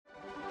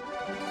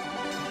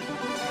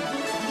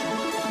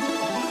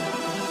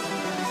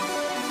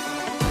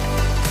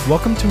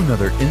Welcome to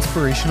another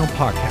inspirational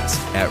podcast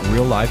at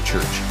Real Life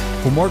Church.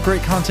 For more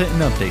great content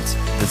and updates,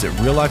 visit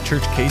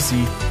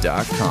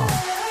reallifechurchkc.com.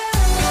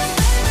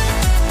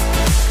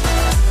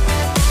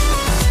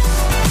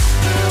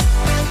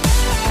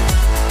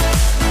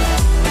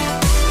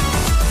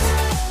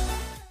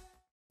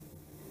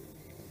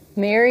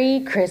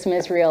 Merry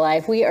Christmas, Real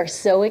Life. We are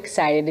so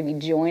excited to be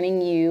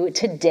joining you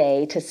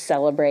today to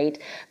celebrate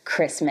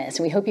Christmas.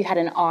 We hope you had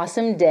an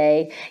awesome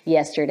day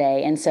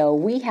yesterday. And so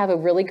we have a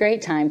really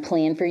great time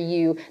planned for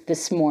you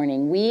this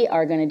morning. We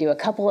are going to do a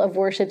couple of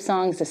worship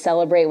songs to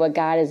celebrate what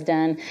God has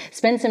done,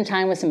 spend some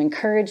time with some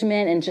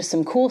encouragement and just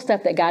some cool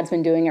stuff that God's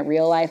been doing at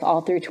Real Life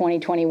all through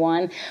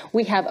 2021.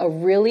 We have a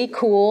really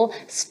cool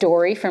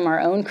story from our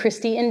own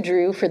Christy and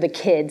Drew for the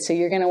kids. So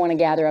you're going to want to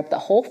gather up the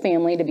whole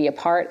family to be a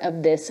part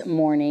of this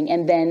morning.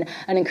 And then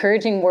an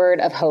encouraging word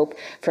of hope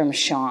from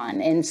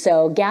Sean. And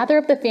so gather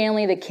up the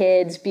family, the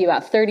kids, be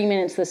about 30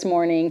 minutes this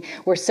morning.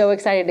 We're so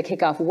excited to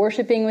kick off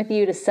worshiping with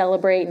you to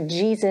celebrate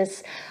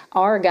Jesus,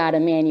 our God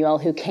Emmanuel,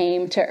 who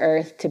came to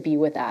earth to be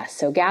with us.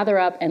 So gather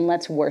up and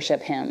let's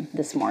worship him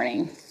this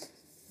morning.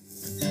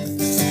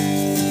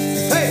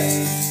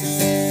 Hey!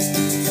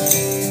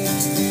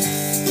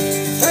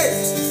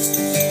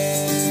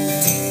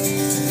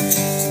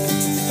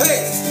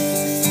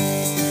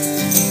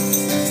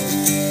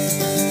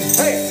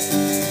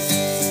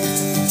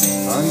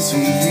 To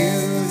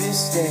you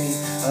this day,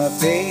 a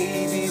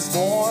baby's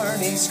born,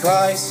 he's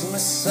Christ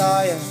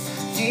Messiah,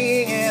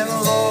 King and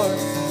Lord.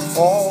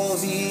 All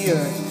the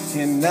earth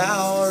can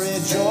now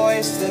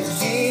rejoice, the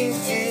King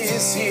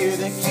is here,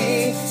 the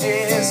King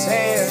is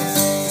here.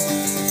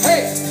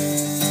 Hey!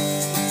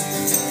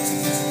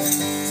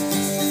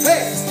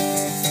 Hey!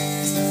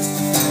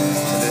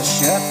 The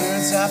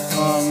shepherds have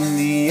come,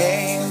 the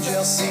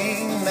angels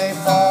sing, they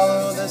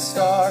follow the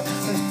star,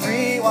 the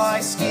three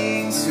wise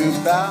kings who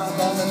bow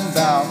and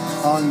bow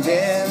on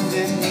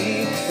bended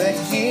knee. The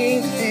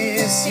King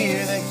is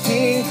here, the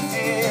King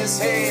is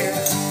here.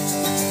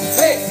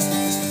 Hey!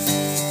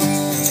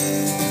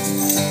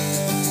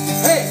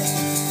 Hey!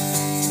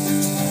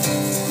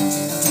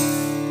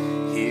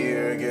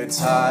 Hear good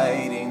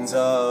tidings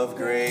of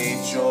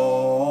great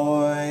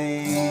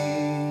joy.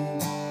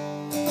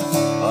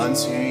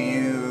 Unto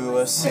you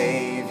a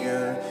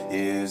Savior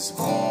is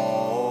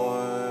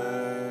born.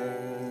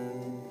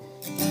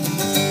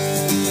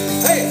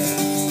 Hey!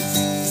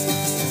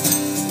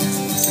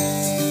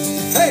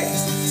 Hey!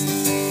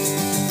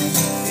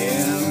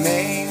 In a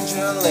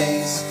manger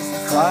lays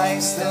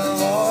Christ the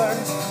Lord.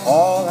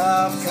 All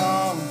have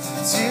come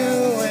to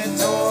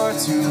adore,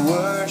 to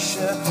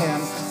worship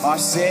him, our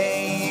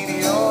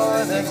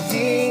Savior. The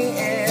King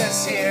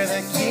is here,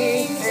 the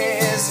King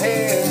is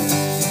here.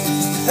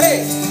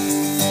 Hey!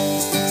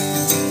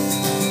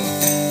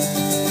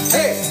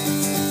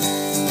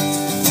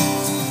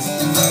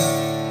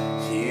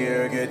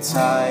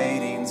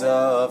 Tidings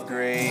of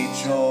great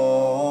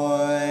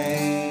joy.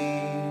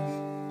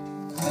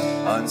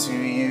 Unto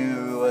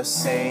you a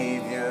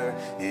Savior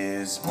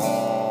is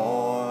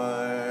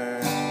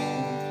born.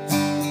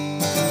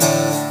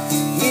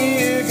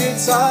 Hear good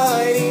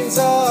tidings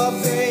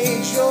of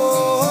great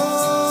joy.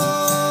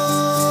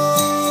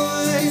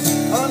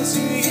 Unto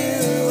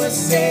you a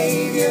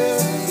Savior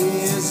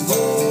is born.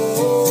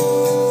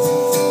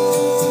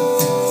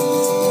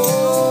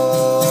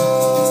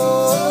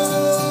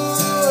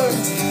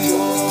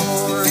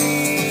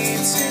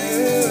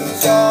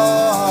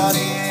 God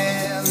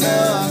in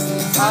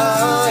the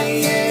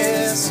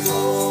highest,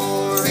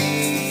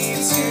 glory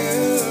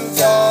to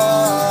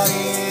God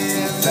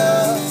in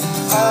the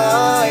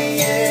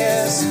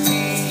highest,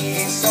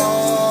 peace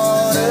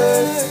on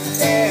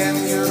earth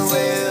and your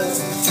will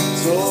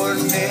toward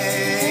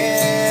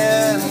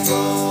men,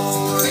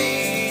 glory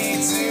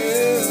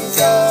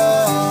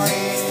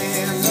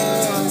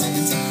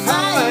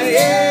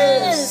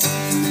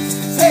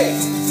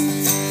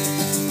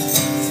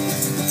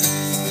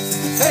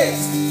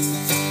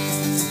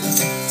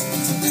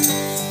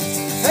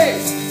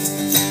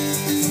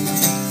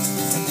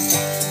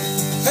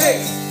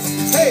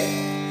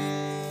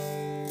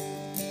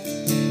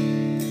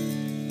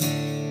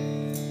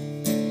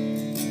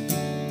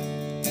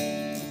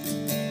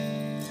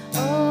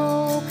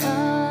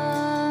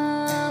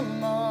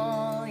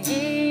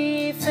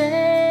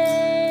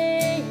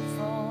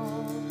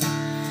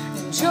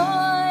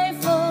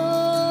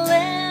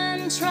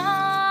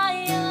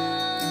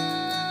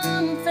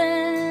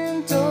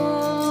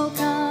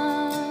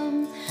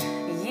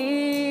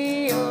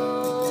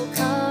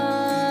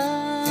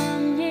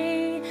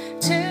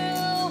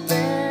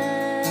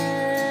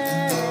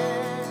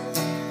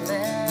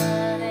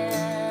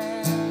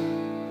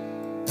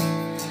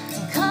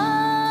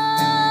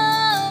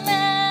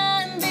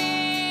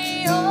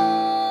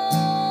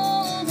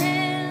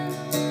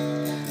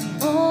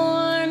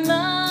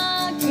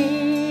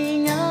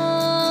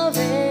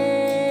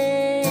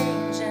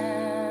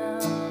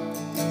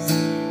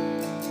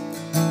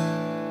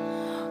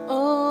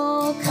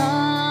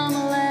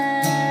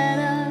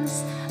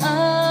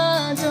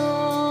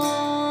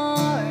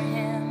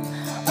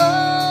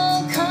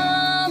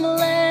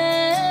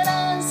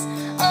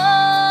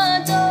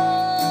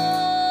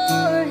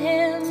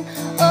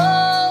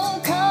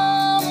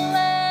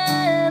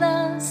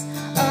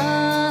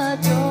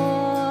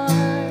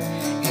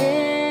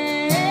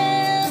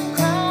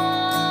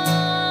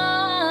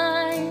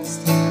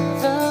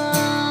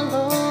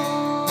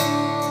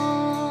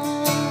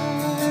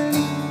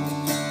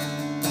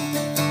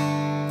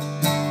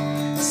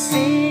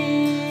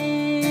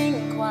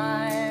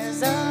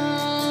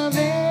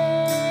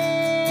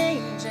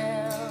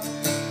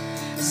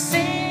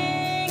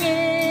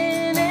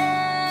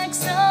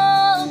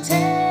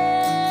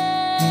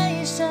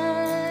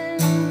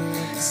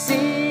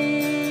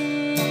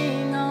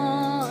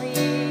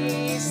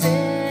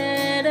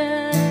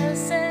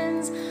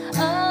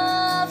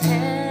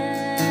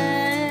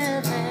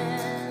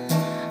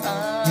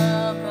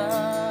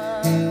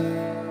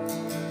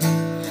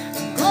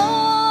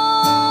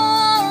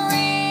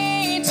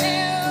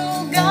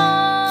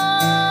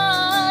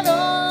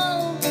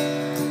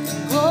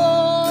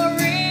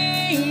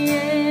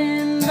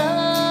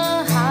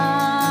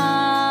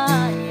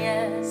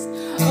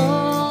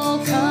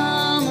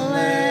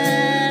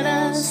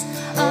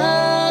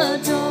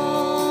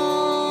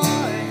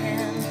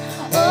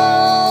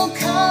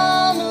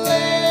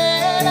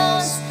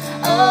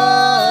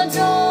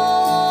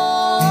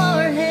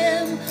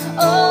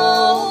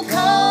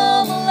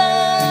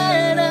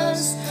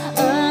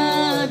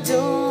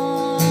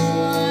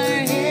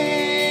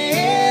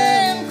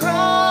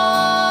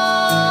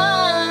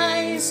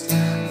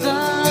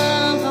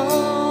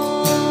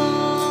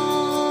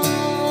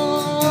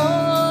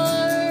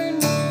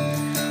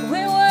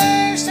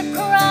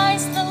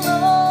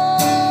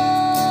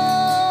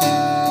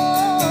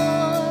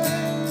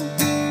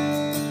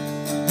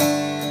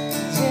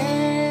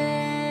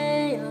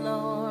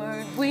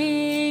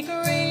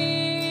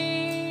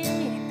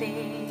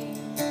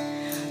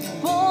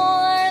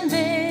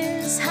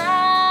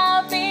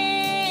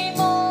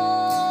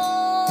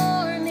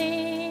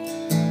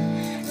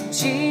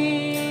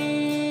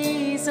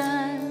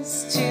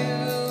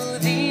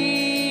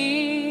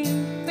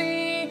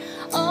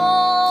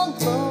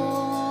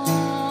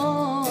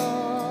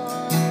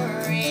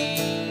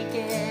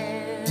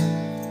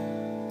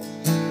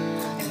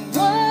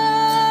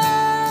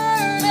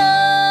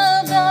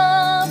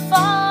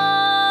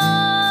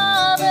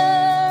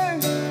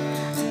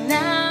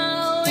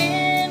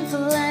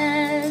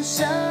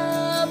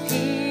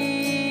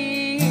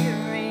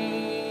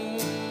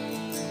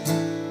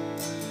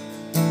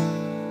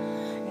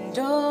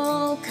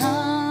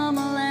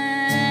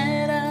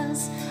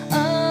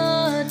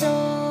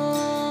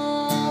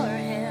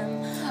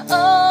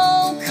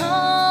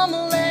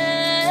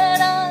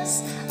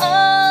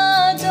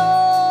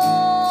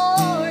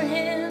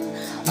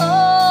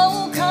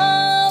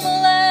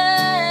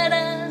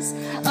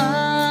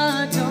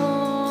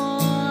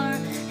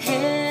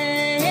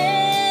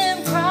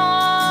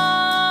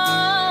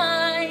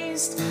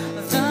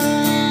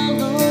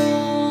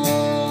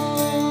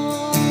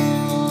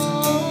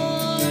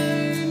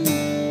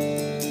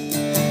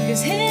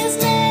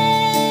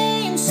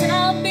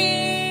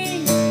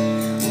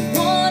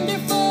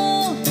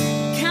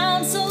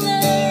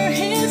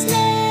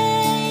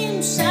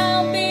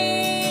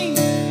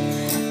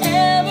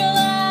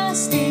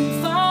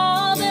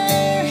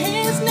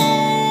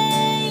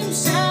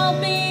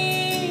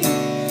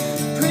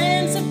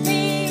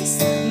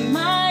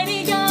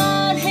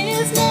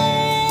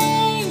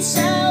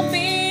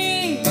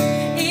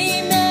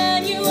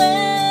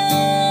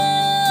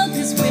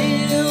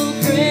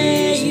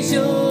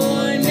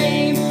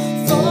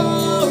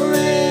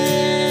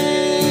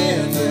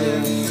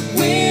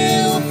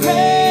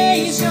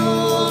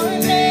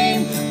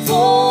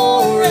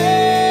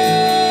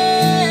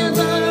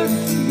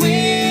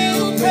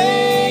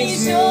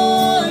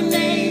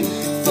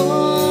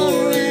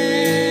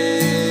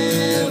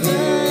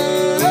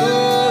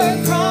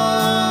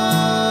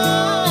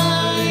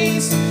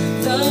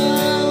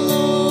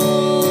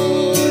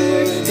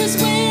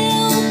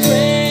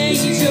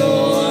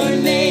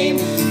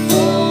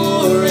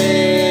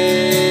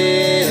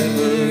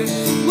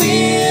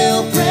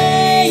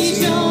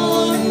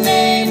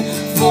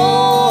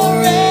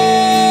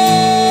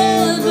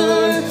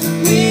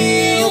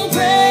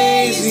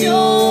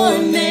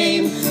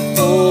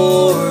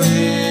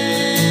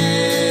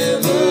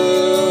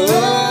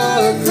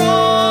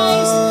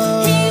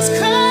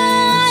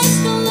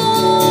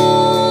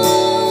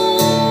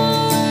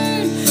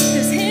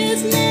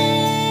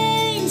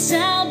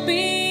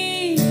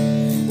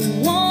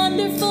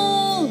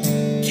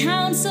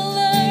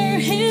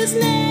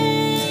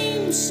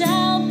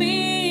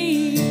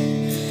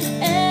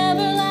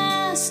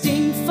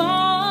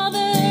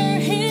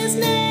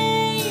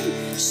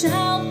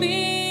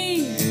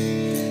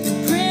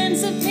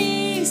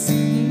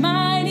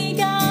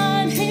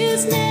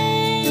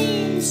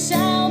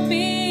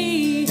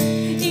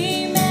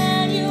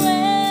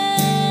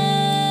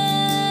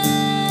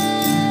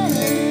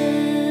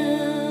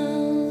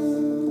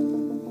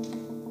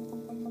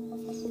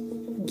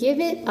give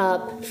it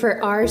up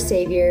for our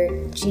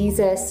Savior,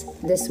 Jesus,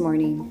 this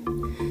morning,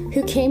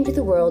 who came to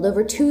the world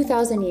over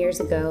 2,000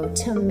 years ago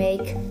to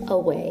make a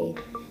way.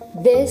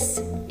 This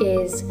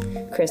is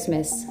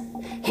Christmas.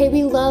 Hey,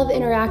 we love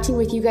interacting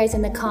with you guys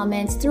in the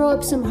comments. Throw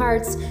up some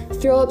hearts,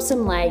 throw up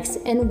some likes,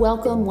 and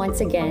welcome once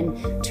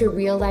again to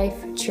Real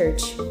Life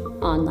Church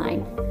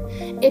Online.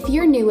 If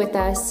you're new with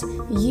us,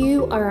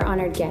 you are our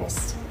honored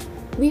guest.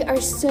 We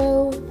are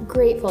so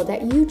grateful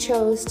that you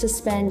chose to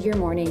spend your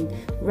morning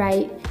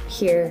right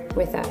here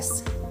with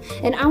us.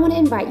 And I want to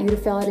invite you to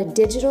fill out a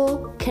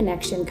digital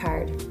connection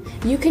card.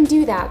 You can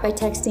do that by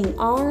texting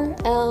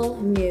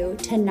RLNEW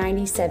to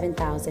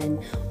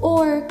 97,000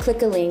 or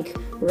click a link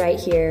right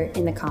here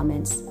in the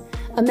comments.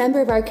 A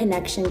member of our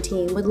connection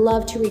team would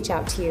love to reach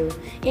out to you,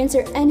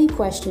 answer any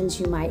questions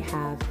you might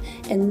have,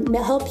 and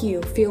help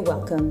you feel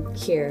welcome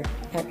here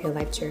at Real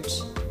Life Church.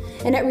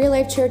 And at Real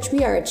Life Church,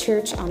 we are a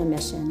church on a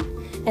mission.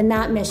 And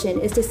that mission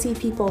is to see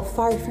people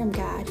far from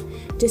God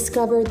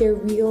discover their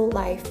real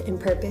life and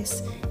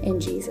purpose in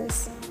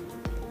Jesus.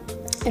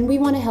 And we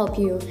want to help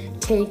you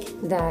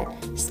take that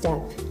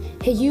step.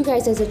 Hey, you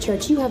guys as a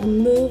church, you have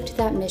moved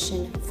that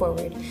mission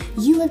forward.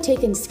 You have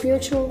taken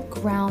spiritual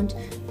ground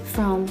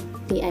from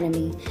the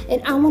enemy.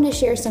 And I want to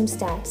share some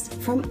stats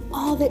from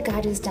all that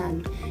God has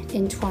done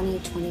in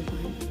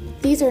 2021.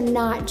 These are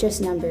not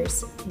just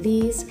numbers.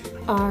 These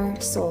are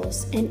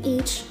souls, and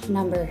each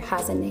number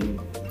has a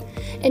name.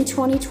 In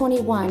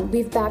 2021,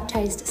 we've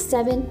baptized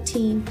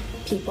 17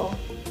 people.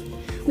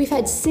 We've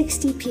had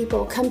 60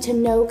 people come to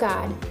know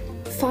God,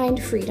 find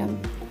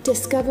freedom,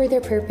 discover their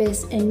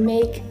purpose, and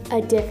make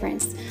a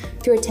difference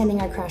through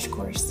attending our crash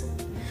course.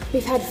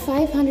 We've had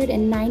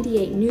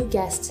 598 new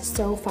guests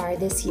so far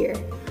this year.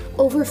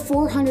 Over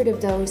 400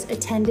 of those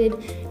attended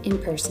in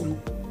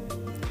person.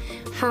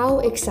 How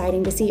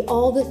exciting to see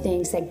all the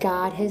things that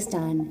God has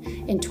done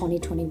in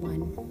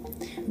 2021.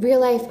 Real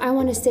Life, I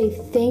want to say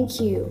thank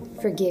you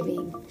for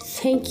giving,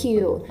 thank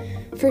you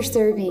for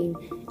serving,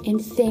 and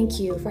thank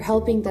you for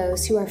helping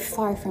those who are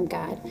far from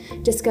God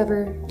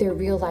discover their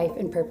real life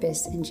and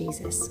purpose in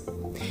Jesus.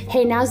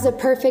 Hey, now's the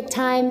perfect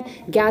time.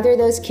 Gather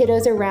those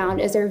kiddos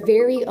around as our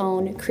very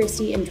own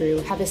Christy and Drew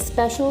have a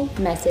special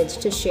message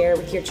to share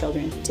with your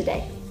children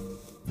today.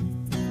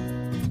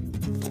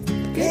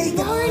 Hey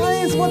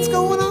guys, what's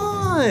going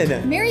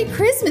on? Merry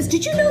Christmas.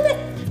 Did you know that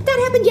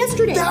happened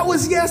yesterday? That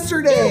was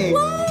yesterday. It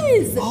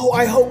was. Oh,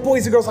 I hope,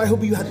 boys and girls, I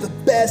hope you had the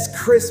best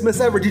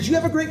Christmas ever. Did you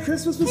have a great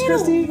Christmas, Miss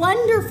Christy? A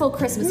wonderful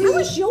Christmas. How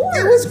was yours?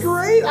 It was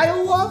great. I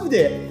loved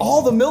it.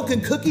 All the milk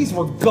and cookies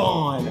were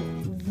gone.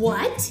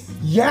 What?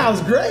 Yeah, it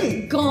was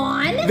great.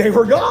 Gone? They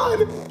were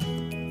gone.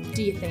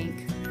 Do you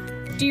think?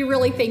 Do you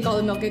really think all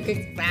the milk and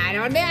cookies? I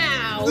don't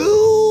know.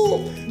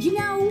 Ooh. You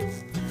know,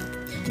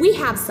 we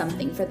have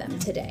something for them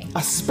today.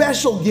 A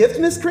special gift,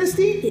 Miss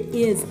Christy? It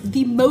is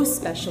the most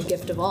special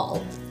gift of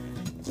all.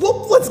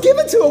 Well, let's give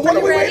it to them. What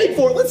are we ready? waiting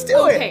for? Let's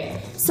do it.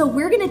 Okay, so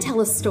we're going to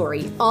tell a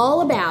story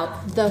all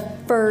about the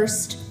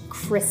first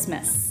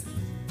Christmas.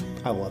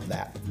 I love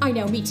that. I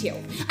know, me too.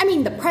 I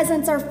mean, the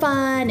presents are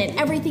fun and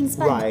everything's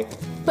fun. Right.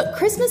 But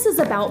Christmas is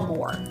about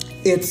more.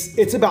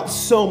 It's about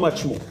so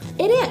much more.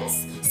 It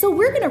is. So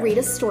we're going to read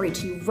a story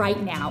to you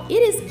right now.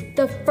 It is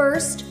the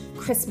first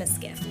Christmas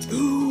gift.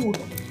 Ooh.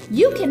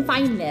 You can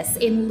find this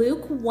in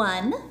Luke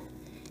 1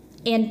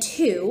 and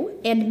 2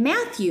 and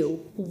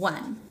Matthew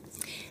 1.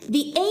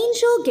 The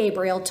angel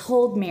Gabriel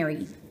told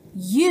Mary,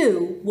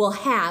 "You will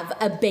have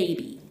a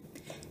baby."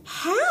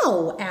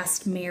 "How?"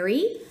 asked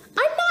Mary.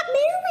 "I'm not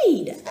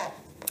married."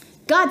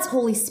 "God's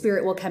Holy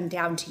Spirit will come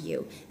down to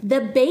you. The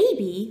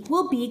baby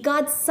will be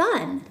God's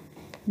son."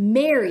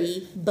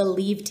 Mary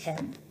believed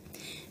him.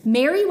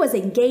 Mary was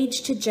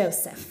engaged to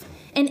Joseph.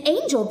 An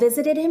angel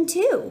visited him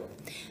too.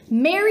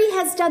 Mary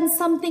has done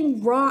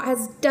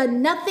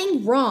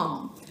nothing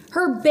wrong.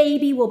 Her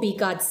baby will be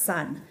God's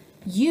son.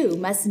 You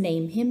must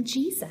name him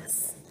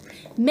Jesus.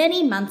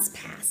 Many months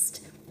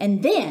passed,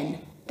 and then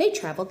they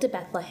traveled to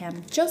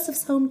Bethlehem,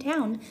 Joseph's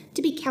hometown,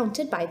 to be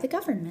counted by the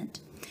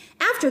government.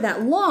 After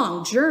that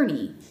long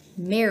journey,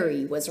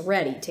 Mary was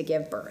ready to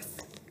give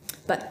birth.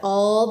 But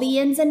all the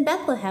inns in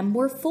Bethlehem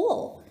were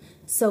full,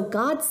 so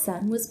God's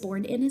son was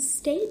born in a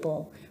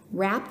stable,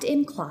 wrapped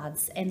in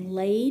cloths and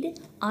laid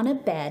on a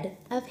bed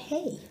of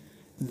hay.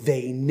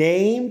 They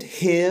named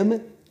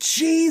him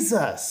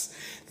Jesus.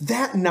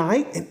 That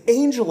night, an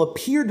angel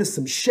appeared to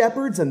some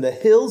shepherds in the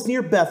hills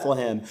near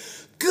Bethlehem.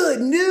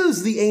 "Good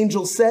news," the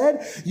angel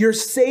said. "Your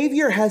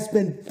Savior has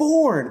been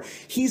born.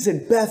 He's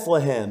in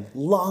Bethlehem,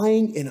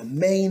 lying in a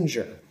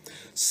manger."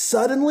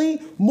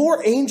 Suddenly,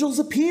 more angels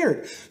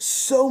appeared,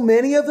 so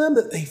many of them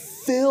that they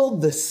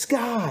filled the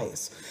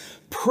skies.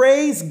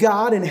 "Praise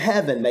God in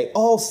heaven," they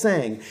all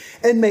sang,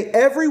 "and may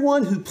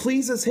everyone who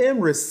pleases him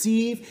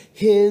receive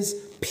his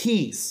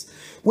peace."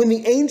 When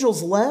the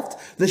angels left,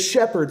 the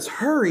shepherds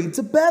hurried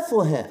to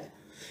Bethlehem.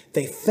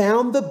 They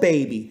found the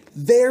baby,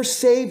 their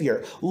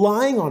Savior,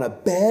 lying on a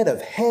bed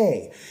of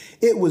hay.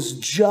 It was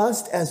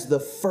just as the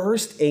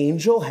first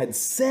angel had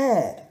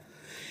said.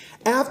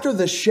 After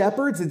the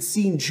shepherds had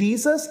seen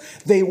Jesus,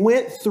 they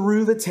went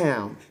through the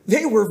town.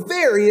 They were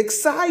very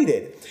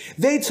excited.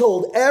 They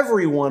told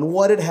everyone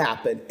what had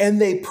happened, and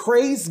they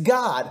praised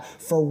God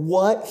for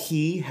what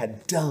he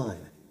had done.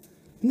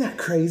 Isn't that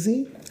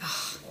crazy?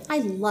 I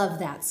love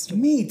that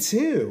story. Me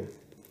too.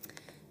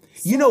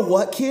 You know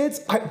what, kids?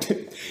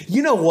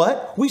 You know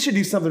what? We should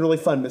do something really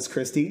fun, Miss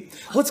Christy.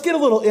 Let's get a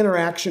little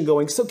interaction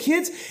going. So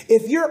kids,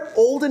 if you're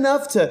old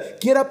enough to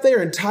get up there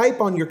and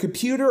type on your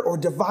computer or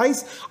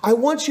device, I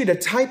want you to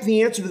type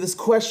the answer to this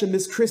question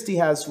Miss Christy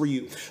has for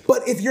you.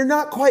 But if you're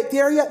not quite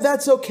there yet,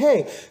 that's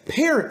okay.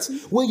 Parents,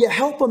 will you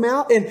help them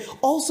out? And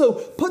also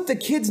put the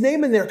kid's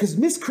name in there, because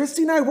Miss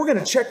Christy and I, we're going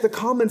to check the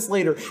comments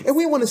later, and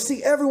we want to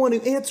see everyone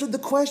who answered the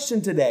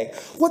question today.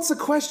 What's the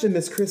question,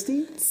 Miss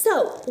Christy?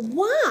 So,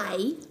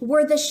 why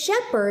were the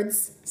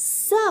shepherds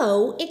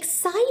so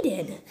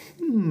excited?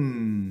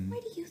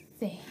 What do you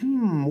think?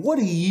 What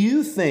do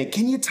you think?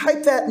 Can you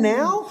type that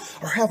now?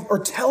 Or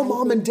tell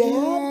mom and dad?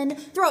 And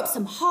throw up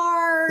some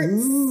hearts.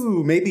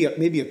 Ooh, maybe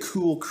a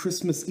cool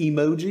Christmas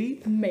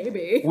emoji?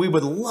 Maybe. We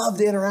would love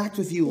to interact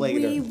with you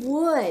later. We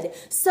would.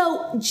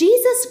 So,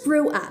 Jesus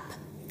grew up.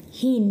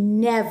 He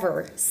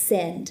never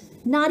sinned.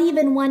 Not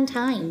even one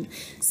time.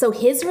 So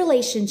his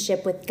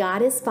relationship with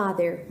God his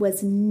Father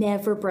was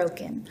never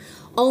broken.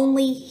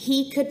 Only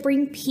he could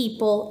bring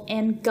people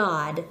and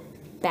God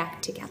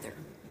back together.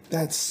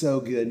 That's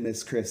so good,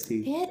 Miss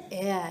Christy. It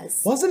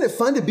is. Wasn't it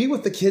fun to be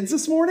with the kids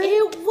this morning?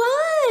 It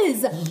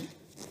was.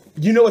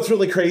 You know what's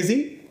really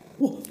crazy?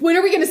 When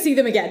are we going to see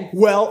them again?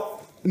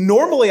 Well,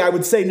 normally I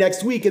would say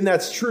next week, and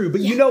that's true.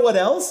 But you know what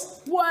else?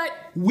 What?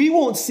 We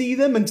won't see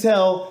them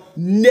until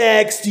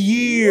next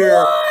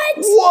year.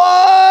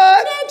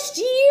 What? Next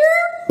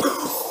year?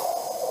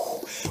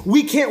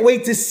 We can't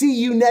wait to see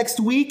you next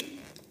week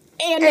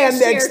and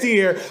next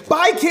year.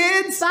 Bye,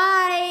 kids.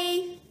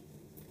 Bye.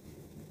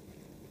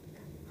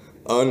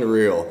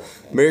 Unreal.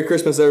 Merry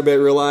Christmas, everybody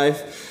at Real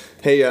Life.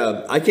 Hey,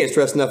 I can't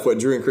stress enough what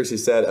Drew and Chrissy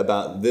said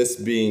about this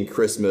being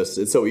Christmas.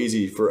 It's so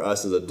easy for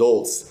us as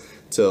adults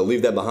to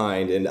leave that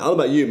behind. And I don't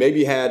know about you,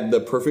 maybe you had the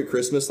perfect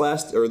Christmas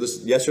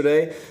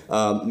yesterday.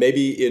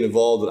 Maybe it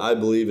involved what I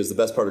believe is the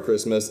best part of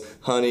Christmas,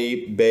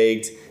 honey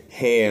baked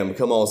ham.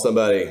 Come on,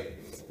 somebody.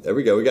 There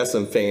we go. We got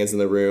some fans in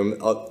the room.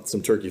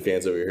 Some turkey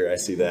fans over here. I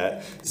see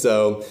that.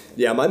 So,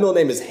 yeah, my middle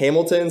name is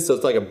Hamilton, so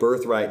it's like a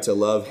birthright to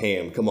love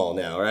ham. Come on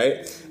now,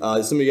 right?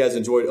 Some of you guys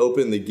enjoyed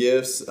opening the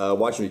gifts,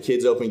 watching your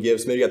kids open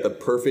gifts. Maybe you got the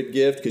perfect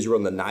gift because you were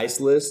on the nice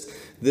list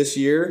this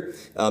year.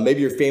 Maybe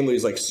your family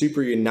was like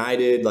super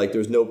united, like there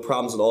was no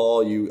problems at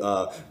all. You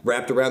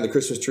wrapped around the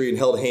Christmas tree and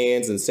held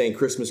hands and sang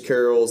Christmas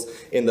carols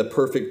in the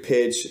perfect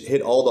pitch,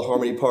 hit all the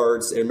harmony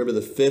parts, and remember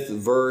the 5th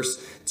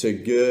verse, to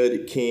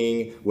good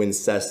King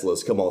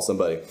Wenceslas. Come on,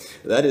 somebody.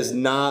 That is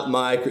not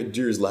my,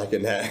 Drew's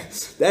liking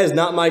that. That is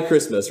not my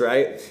Christmas,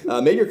 right?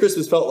 Maybe your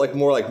Christmas felt like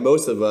more like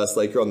most of us,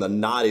 like you're on the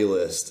naughty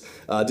list.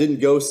 Didn't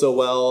go so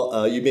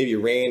well. You maybe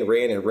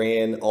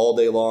ran all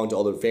day long to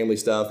all the family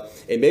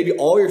stuff. And maybe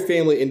all your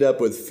family ended up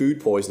with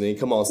food poisoning.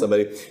 Come on,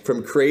 somebody.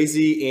 From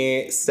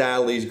Crazy Aunt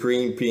Sally's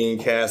green bean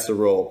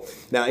casserole.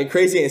 Now, and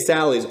Crazy Aunt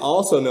Sally's,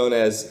 also known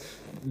as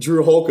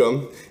Drew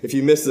Holcomb. If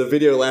you missed the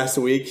video last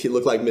week, he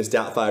looked like Miss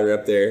Doubtfire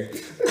up there.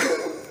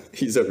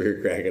 He's over here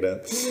cracking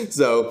up.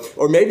 So,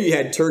 or maybe you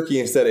had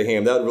turkey instead of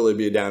ham. That would really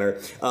be a downer.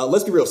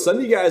 Let's be real. Some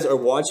of you guys are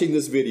watching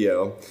this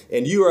video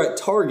and you are at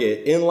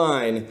Target in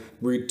line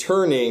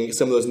returning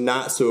some of those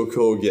not so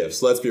cool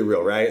gifts. Let's be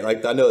real, right?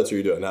 Like, I know that's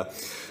what you're doing. Huh?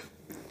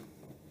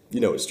 You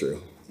know it's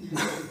true.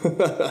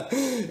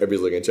 Everybody's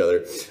looking at each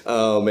other.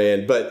 Oh,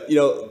 man. But, you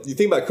know, you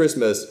think about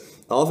Christmas,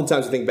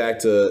 oftentimes I think back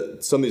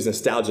to some of these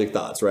nostalgic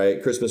thoughts,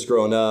 right? Christmas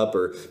growing up,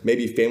 or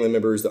maybe family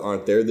members that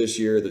aren't there this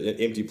year, the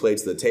empty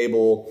plates at the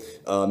table.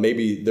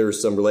 Maybe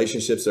there's some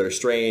relationships that are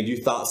strained. You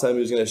thought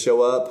somebody was going to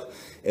show up,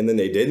 and then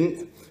they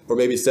didn't. Or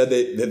maybe said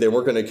that they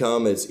weren't going to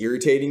come. It's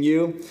irritating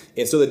you.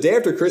 And so the day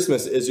after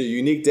Christmas is a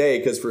unique day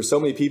because for so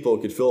many people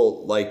it could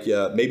feel like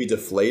maybe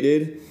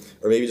deflated,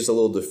 or maybe just a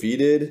little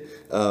defeated,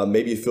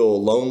 maybe you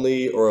feel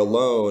lonely or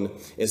alone.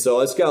 And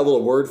so I just got a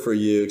little word for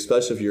you,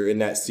 especially if you're in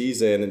that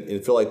season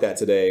and feel like that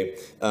today,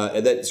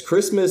 and that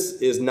Christmas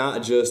is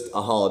not just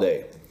a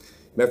holiday.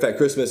 Matter of fact,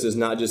 Christmas is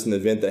not just an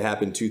event that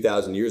happened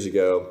 2,000 years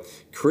ago.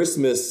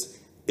 Christmas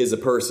is a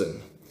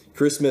person.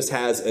 Christmas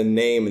has a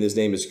name, and his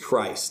name is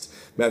Christ.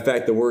 Matter of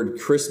fact, the word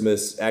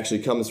Christmas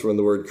actually comes from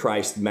the word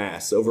Christ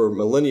Mass. Over a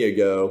millennia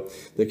ago,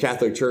 the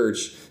Catholic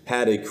Church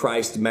had a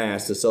Christ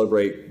Mass to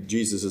celebrate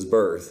Jesus'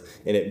 birth,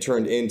 and it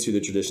turned into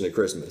the tradition of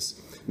Christmas.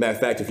 Matter of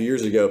fact, a few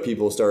years ago,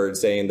 people started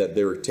saying that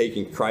they were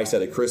taking Christ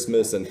out of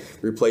Christmas and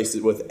replaced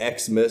it with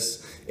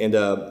Xmas. And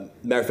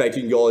matter of fact,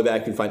 you can go all the way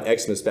back and find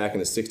Xmas back in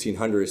the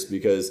 1600s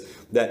because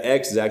that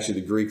X is actually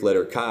the Greek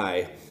letter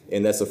Chi,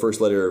 and that's the first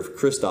letter of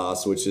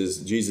Christos, which is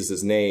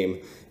Jesus'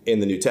 name in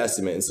the New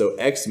Testament. And so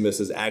Xmas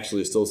is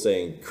actually still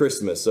saying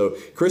Christmas. So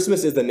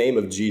Christmas is the name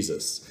of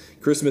Jesus.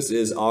 Christmas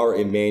is our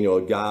Emmanuel,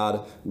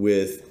 God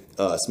with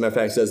us. Matter of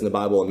fact, it says in the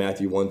Bible in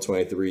Matthew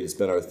 1:23, it's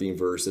been our theme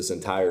verse this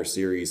entire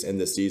series in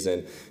this season.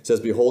 It says,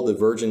 "Behold, the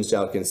virgin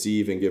shall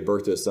conceive and give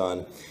birth to a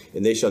son,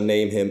 and they shall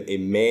name him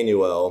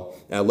Emmanuel."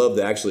 And I love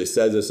that it actually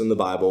says this in the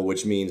Bible,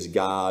 which means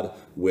God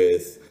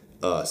with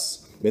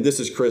us. And this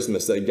is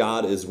Christmas, that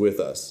God is with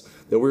us,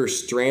 that we're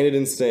stranded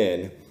in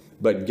sin,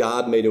 but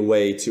God made a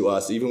way to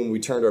us. Even when we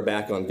turned our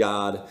back on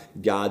God,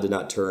 God did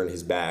not turn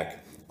his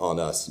back on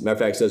us. Matter of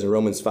fact, it says in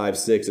Romans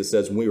 5:6, it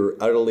says, when we were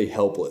utterly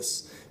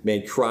helpless,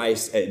 man,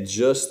 Christ at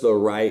just the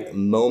right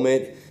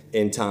moment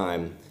in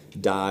time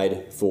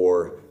died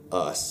for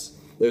us.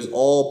 There's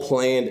all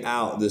planned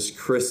out this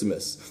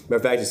Christmas. Matter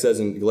of fact, it says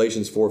in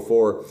Galatians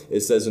 4:4,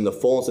 it says, in the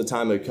fullness of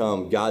time had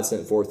come, God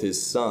sent forth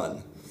his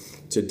son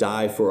to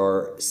die for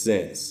our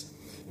sins.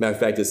 Matter of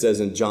fact, it says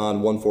in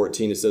John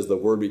 1:14, it says the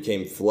word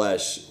became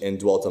flesh and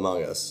dwelt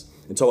among us.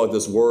 And talk about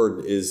this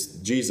word is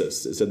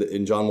Jesus. It said that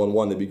in John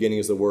 1:1, the beginning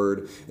is the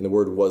word, and the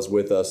word was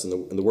with us,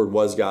 and the word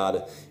was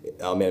God.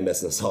 Oh man,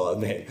 messing this all up,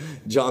 man.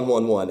 John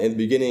 1:1, in the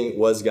beginning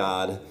was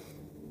God,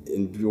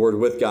 and the word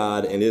with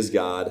God and is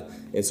God.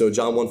 And so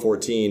John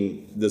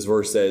 1:14, this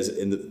verse says,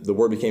 and the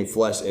word became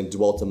flesh and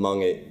dwelt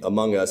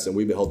among us, and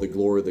we beheld the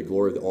glory of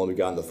the only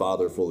begotten the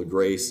Father, full of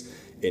grace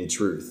and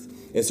truth.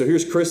 And so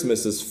here's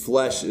Christmas, this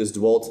flesh is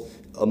dwelt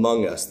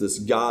among us. This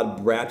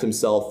God wrapped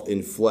himself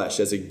in flesh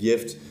as a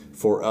gift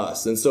for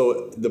us. And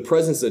so the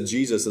presence of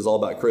Jesus is all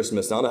about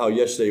Christmas. Now, I don't know how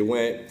yesterday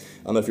went.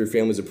 I don't know if your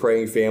family's a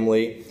praying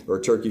family or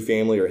a turkey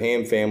family or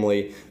ham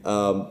family,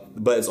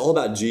 but it's all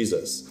about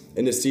Jesus.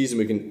 In this season,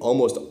 we can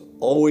almost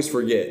always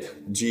forget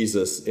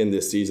Jesus in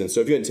this season. So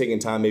if you haven't taken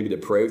time maybe to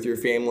pray with your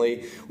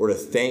family or to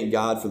thank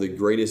God for the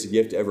greatest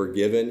gift ever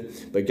given,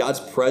 but God's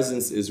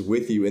presence is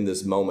with you in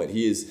this moment.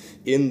 He is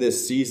in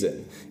this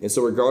season. And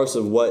so regardless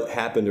of what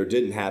happened or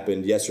didn't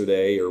happen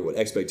yesterday or what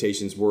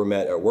expectations were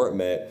met or weren't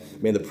met,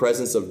 man, the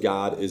presence of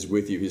God is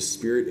with you. His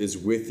Spirit is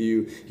with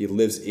you. He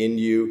lives in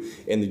you.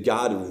 And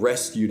God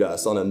rescued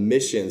us on a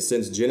mission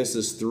since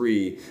Genesis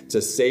 3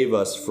 to save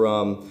us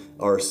from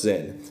our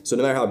sin. So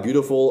no matter how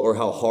beautiful or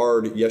how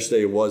hard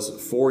yesterday was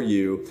for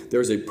you,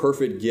 there's a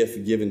perfect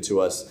gift given to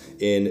us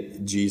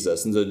in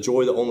Jesus. And the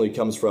joy that only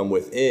comes from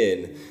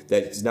within,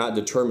 that is not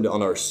determined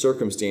on our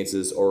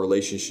circumstances or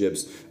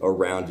relationships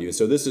around you.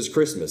 So this is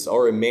Christmas,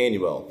 our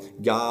Emmanuel,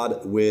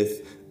 God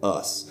with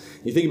us.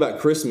 You think about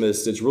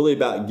Christmas, it's really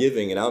about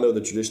giving. And I don't know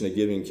the tradition of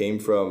giving came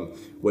from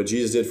what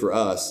Jesus did for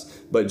us,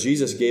 but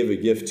Jesus gave a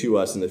gift to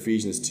us in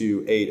Ephesians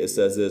 2:8. It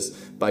says this,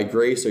 by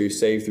grace are you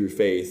saved through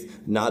faith,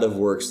 not of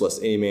works,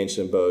 lest any man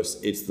should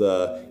boast. It's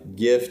the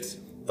gift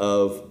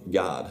of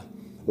God.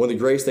 One of the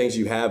greatest things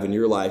you have in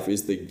your life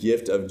is the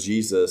gift of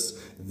Jesus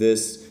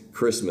this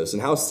Christmas.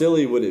 And how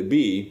silly would it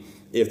be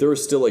if there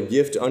was still a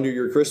gift under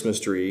your Christmas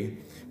tree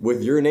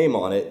with your name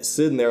on it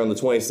sitting there on the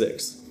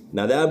 26th?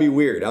 Now, that would be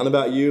weird. I don't know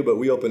about you, but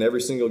we open every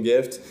single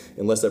gift,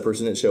 unless that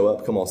person didn't show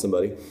up. Come on,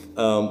 somebody.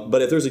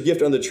 But if there's a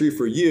gift on the tree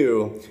for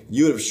you,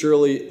 you would have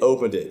surely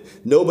opened it.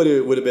 Nobody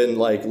would have been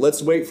like,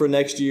 let's wait for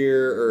next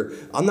year, or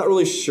I'm not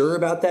really sure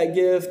about that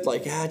gift.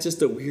 Like, it's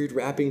just a weird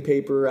wrapping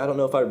paper. I don't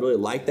know if I really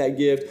like that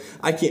gift.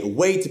 I can't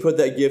wait to put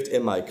that gift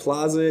in my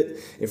closet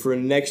and for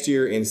next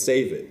year and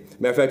save it.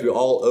 Matter of fact, we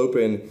all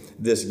open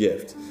this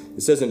gift.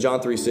 It says in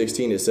John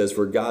 3:16, it says,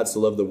 for God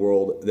so loved the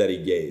world that he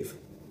gave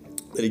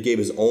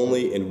his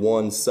only and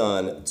one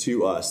Son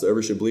to us. So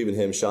whoever should believe in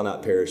him shall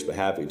not perish, but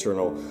have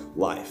eternal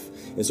life.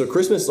 And so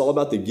Christmas is all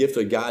about the gift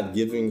of God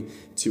giving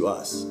to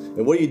us.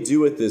 And what do you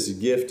do with this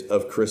gift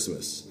of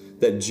Christmas?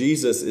 That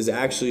Jesus is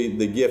actually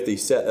the gift. He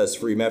set us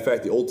free. Matter of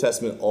fact, the Old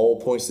Testament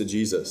all points to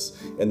Jesus,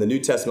 and the New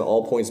Testament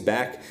all points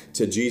back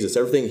to Jesus.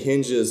 Everything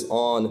hinges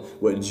on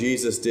what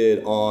Jesus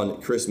did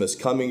on Christmas,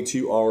 coming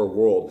to our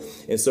world.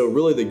 And so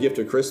really the gift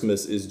of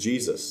Christmas is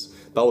Jesus.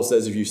 The Bible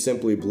says if you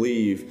simply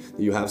believe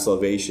that you have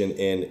salvation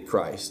in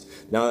Christ.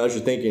 Now, as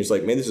you're thinking, it's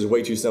like, man, this is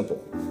way too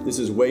simple. This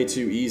is way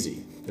too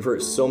easy. I've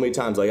heard it so many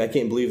times, like, I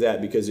can't believe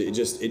that because it's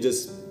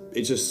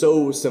just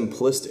so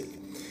simplistic.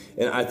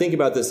 And I think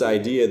about this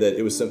idea that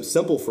it was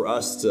simple for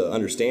us to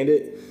understand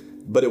it,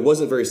 but it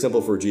wasn't very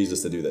simple for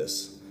Jesus to do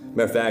this.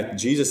 Matter of fact,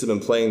 Jesus had been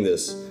playing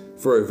this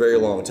for a very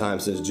long time,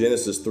 since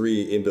Genesis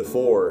 3 and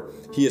before.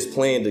 He has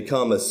planned to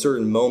come a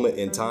certain moment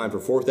in time. For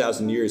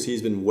 4,000 years,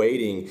 he's been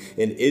waiting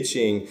and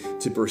itching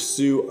to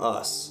pursue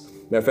us.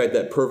 Matter of fact,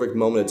 that perfect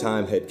moment of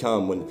time had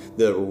come. When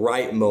the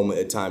right moment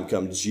of time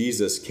come,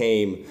 Jesus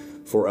came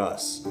for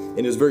us. And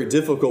it was very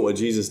difficult what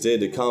Jesus did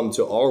to come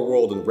to our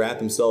world and wrap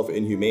himself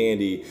in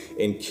humanity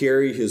and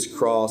carry his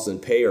cross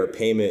and pay our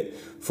payment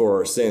for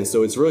our sins.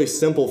 So it's really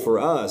simple for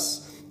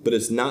us, but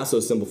it's not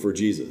so simple for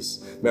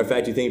Jesus. Matter of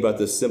fact, you think about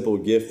this simple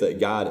gift that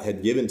God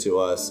had given to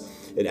us,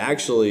 it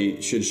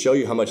actually should show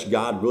you how much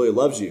God really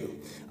loves you.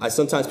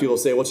 Sometimes people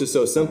say, well, it's just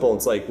so simple.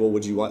 It's like, well,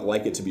 would you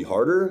like it to be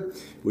harder?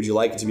 Would you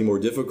like it to be more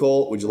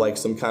difficult? Would you like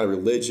some kind of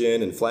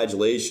religion and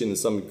flagellation and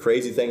some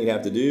crazy thing you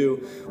have to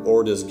do?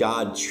 Or does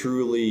God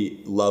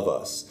truly love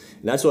us?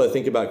 And that's what I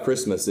think about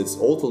Christmas. It's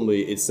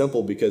ultimately, it's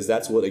simple because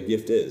that's what a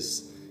gift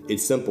is.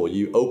 It's simple.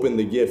 You open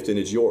the gift and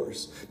it's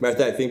yours. Matter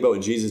of fact, think about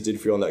what Jesus did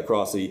for you on that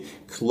cross. He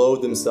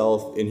clothed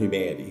himself in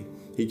humanity.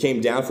 He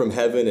came down from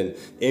heaven and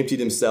emptied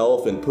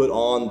himself and put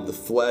on the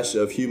flesh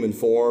of human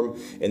form,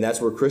 and that's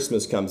where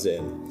Christmas comes in.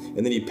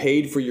 And then he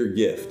paid for your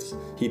gift.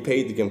 He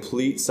paid the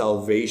complete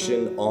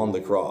salvation on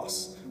the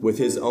cross. With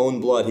his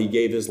own blood, he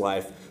gave his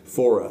life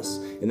for us.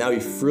 And now he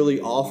freely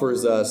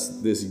offers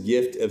us this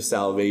gift of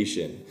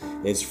salvation.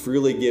 And it's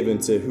freely given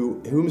to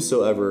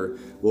whomsoever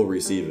will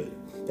receive it.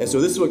 And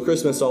so this is what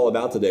Christmas is all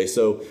about today.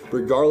 So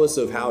regardless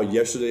of how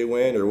yesterday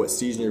went or what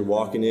season you're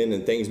walking in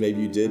and things maybe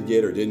you did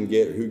get or didn't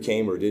get or who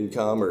came or didn't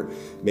come or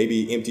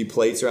maybe empty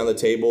plates around the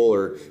table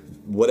or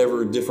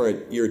whatever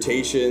different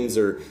irritations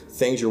or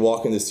things you're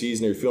walking this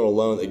season or you're feeling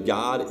alone, that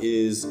God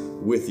is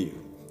with you.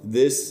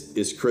 This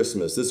is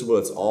Christmas. This is what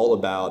it's all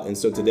about. And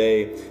so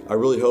today, I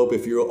really hope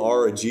if you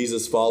are a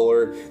Jesus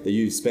follower that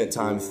you spent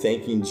time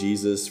thanking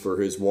Jesus for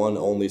his one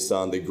only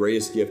son, the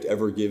greatest gift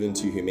ever given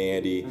to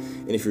humanity.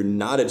 And if you're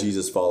not a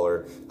Jesus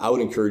follower, I would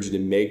encourage you to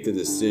make the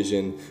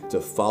decision to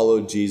follow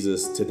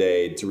Jesus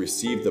today, to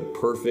receive the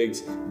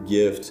perfect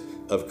gift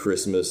of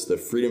Christmas, the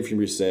freedom from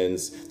your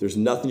sins. There's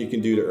nothing you can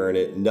do to earn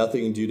it,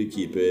 nothing you can do to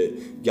keep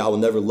it. God will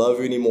never love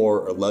you anymore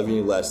or love you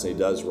any less than he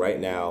does right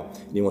now.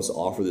 And he wants to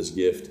offer this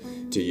gift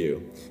to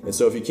you. And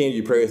so if you can,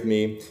 you pray with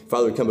me.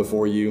 Father, we come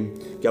before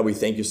you. God, we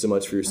thank you so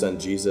much for your son,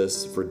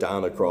 Jesus, for dying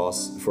on the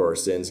cross for our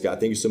sins. God,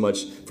 thank you so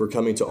much for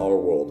coming to our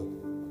world.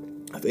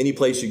 If any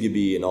place you could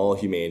be in all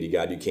humanity,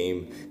 God, you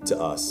came to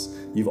us.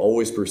 You've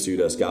always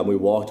pursued us, God. When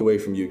we walked away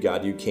from you,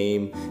 God, you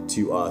came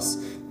to us,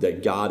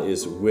 that God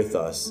is with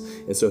us.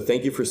 And so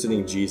thank you for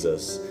sending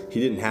Jesus. He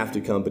didn't have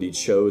to come, but he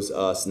chose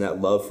us, and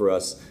that love for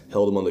us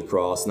held him on the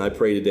cross. And I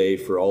pray today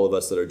for all of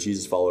us that are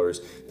Jesus followers,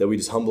 that we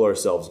just humble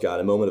ourselves, God,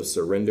 a moment of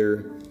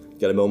surrender,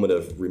 God, a moment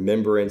of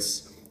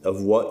remembrance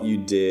of what you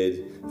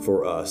did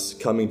for us,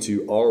 coming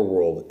to our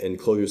world and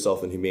clothe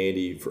yourself in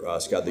humanity for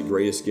us. God, the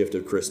greatest gift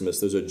of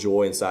Christmas. There's a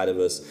joy inside of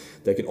us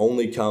that can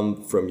only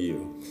come from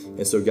you.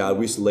 And so, God,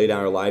 we lay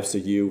down our lives to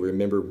you.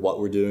 Remember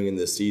what we're doing in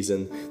this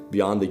season,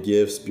 beyond the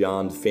gifts,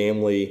 beyond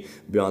family,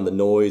 beyond the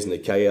noise and the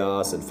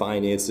chaos and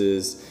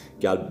finances.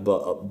 God,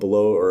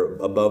 below or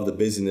above the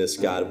busyness,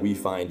 God, we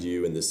find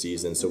you in this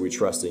season. So we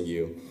trust in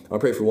you. I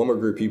pray for one more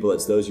group of people.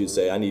 That's those who'd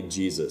say, I need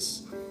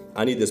Jesus.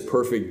 I need this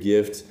perfect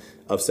gift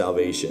of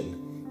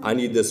salvation. I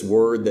need this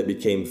word that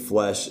became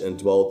flesh and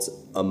dwelt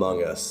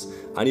among us.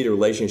 I need a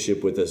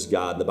relationship with this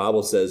God. The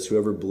Bible says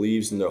whoever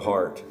believes in their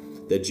heart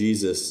that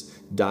Jesus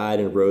died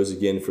and rose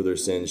again for their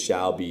sins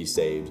shall be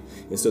saved.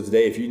 And so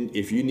today,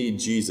 if you need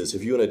Jesus,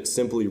 if you want to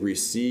simply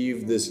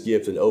receive this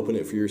gift and open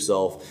it for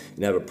yourself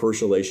and have a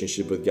personal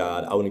relationship with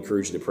God, I would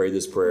encourage you to pray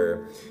this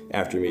prayer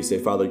after me. Say,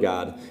 Father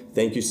God,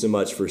 thank you so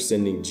much for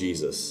sending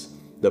Jesus,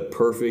 the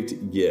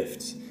perfect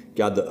gift.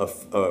 God,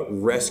 the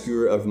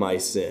rescuer of my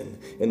sin,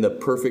 and the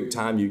perfect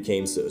time you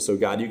came. So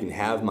God, you can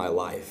have my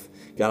life.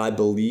 God, I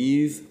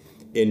believe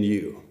in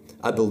you.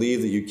 I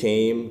believe that you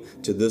came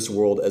to this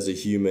world as a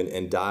human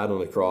and died on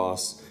the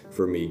cross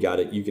for me.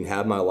 God, you can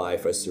have my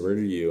life. I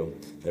surrender to you.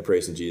 And I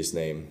praise in Jesus'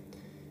 name.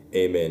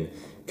 Amen.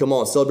 Come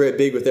on, celebrate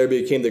big with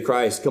everybody who came to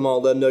Christ. Come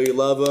on, let them know you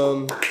love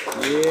them.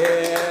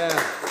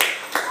 Yeah.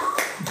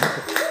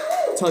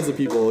 Tons of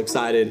people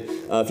excited.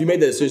 If you made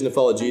that decision to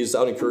follow Jesus, I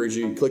would encourage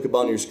you, click up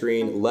on your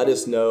screen, let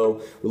us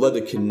know. We'd love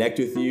to connect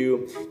with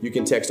you. You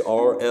can text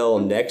RL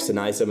next to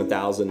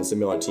 97000 and send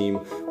me on our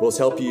team. We'll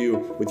help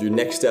you with your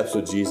next steps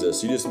with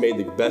Jesus. You just made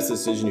the best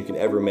decision you can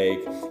ever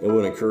make, and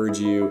we'll encourage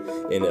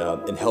you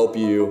and help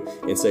you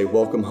and say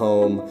welcome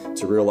home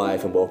to real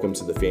life and welcome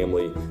to the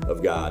family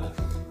of God.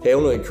 Hey, I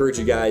want to encourage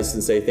you guys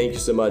and say thank you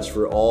so much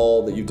for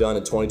all that you've done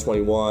in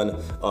 2021,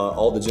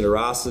 all the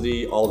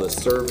generosity, all the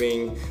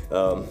serving.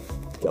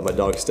 Got my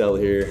dog Stella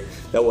here.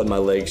 That wasn't my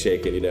leg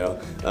shaking, you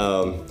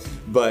know.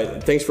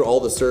 But thanks for all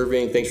the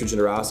serving. Thanks for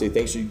generosity.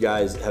 Thanks for you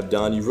guys have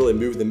done. You've really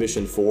moved the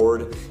mission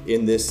forward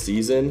in this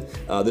season.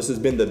 This has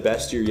been the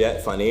best year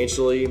yet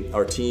financially.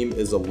 Our team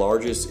is the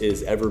largest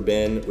it's ever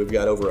been. We've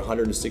got over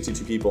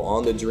 162 people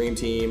on the Dream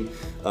Team.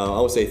 I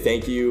want to say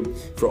thank you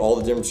for all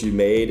the difference you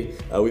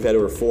made. We've had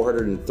over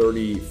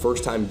 430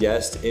 first-time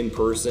guests in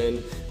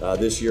person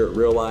this year at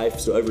Real Life.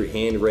 So every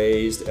hand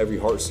raised, every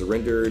heart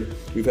surrendered.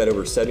 We've had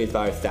over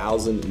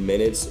 75,000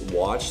 minutes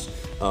watched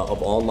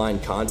of online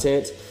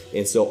content.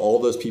 And so all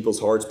those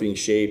people's hearts being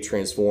shaped,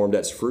 transformed,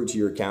 that's fruit to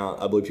your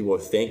account. I believe people are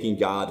thanking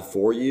God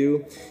for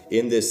you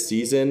in this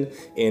season.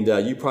 And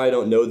you probably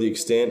don't know the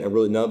extent, and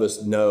really none of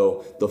us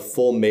know the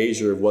full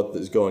measure of what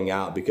is going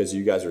out because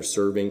you guys are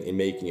serving and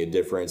making a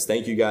difference.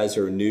 Thank you guys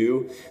who are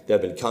new, that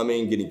have been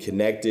coming, getting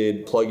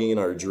connected, plugging in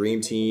our Dream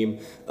Team.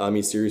 I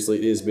mean, seriously,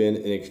 it has been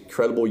an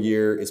incredible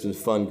year. It's been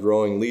fun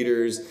growing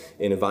leaders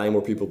and inviting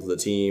more people to the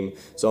team.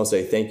 So I want to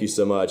say thank you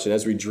so much. And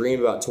as we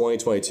dream about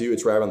 2022,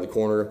 it's right around the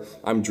corner.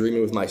 I'm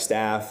dreaming with my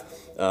staff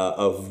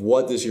of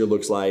what this year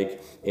looks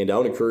like, and I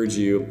would encourage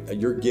you,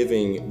 your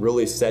giving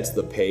really sets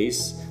the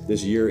pace.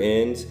 This year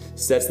end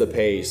sets the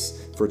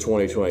pace for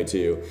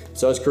 2022.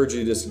 So I encourage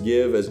you to just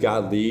give as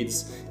God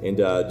leads, and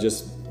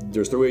just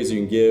There's 3 ways you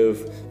can give.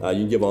 You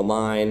can give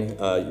online.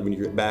 When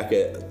you're back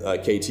at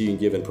KT, you can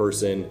give in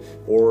person,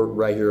 or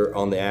right here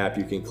on the app,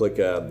 you can click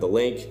the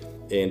link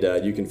and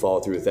you can follow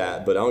through with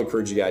that. But I'll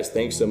encourage you guys,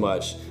 thanks so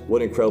much.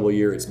 What an incredible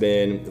year it's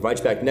been. Invite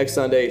you back next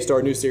Sunday,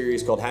 start a new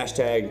series called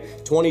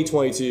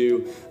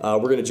 #2022.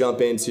 We're gonna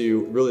jump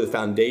into really the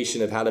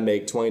foundation of how to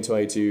make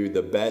 2022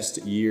 the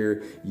best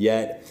year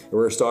yet. And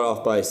we're gonna start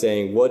off by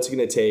saying what's it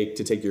gonna take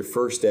to take your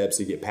first steps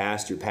to get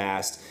past your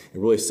past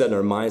and really setting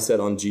our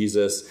mindset on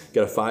Jesus.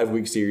 Got a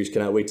 5-week series,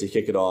 cannot wait to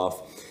kick it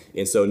off.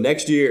 And so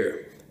next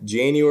year,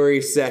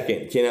 January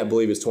 2nd, cannot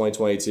believe it's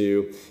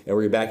 2022, and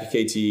we're back at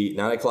KT,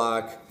 9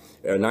 o'clock,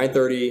 or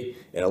 9:30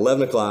 and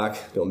 11 o'clock.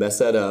 Don't mess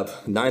that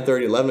up.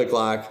 9:30, 11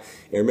 o'clock.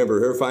 And remember,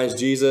 whoever finds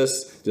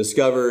Jesus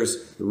discovers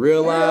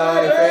real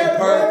life and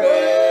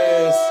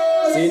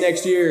purpose. See you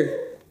next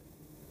year.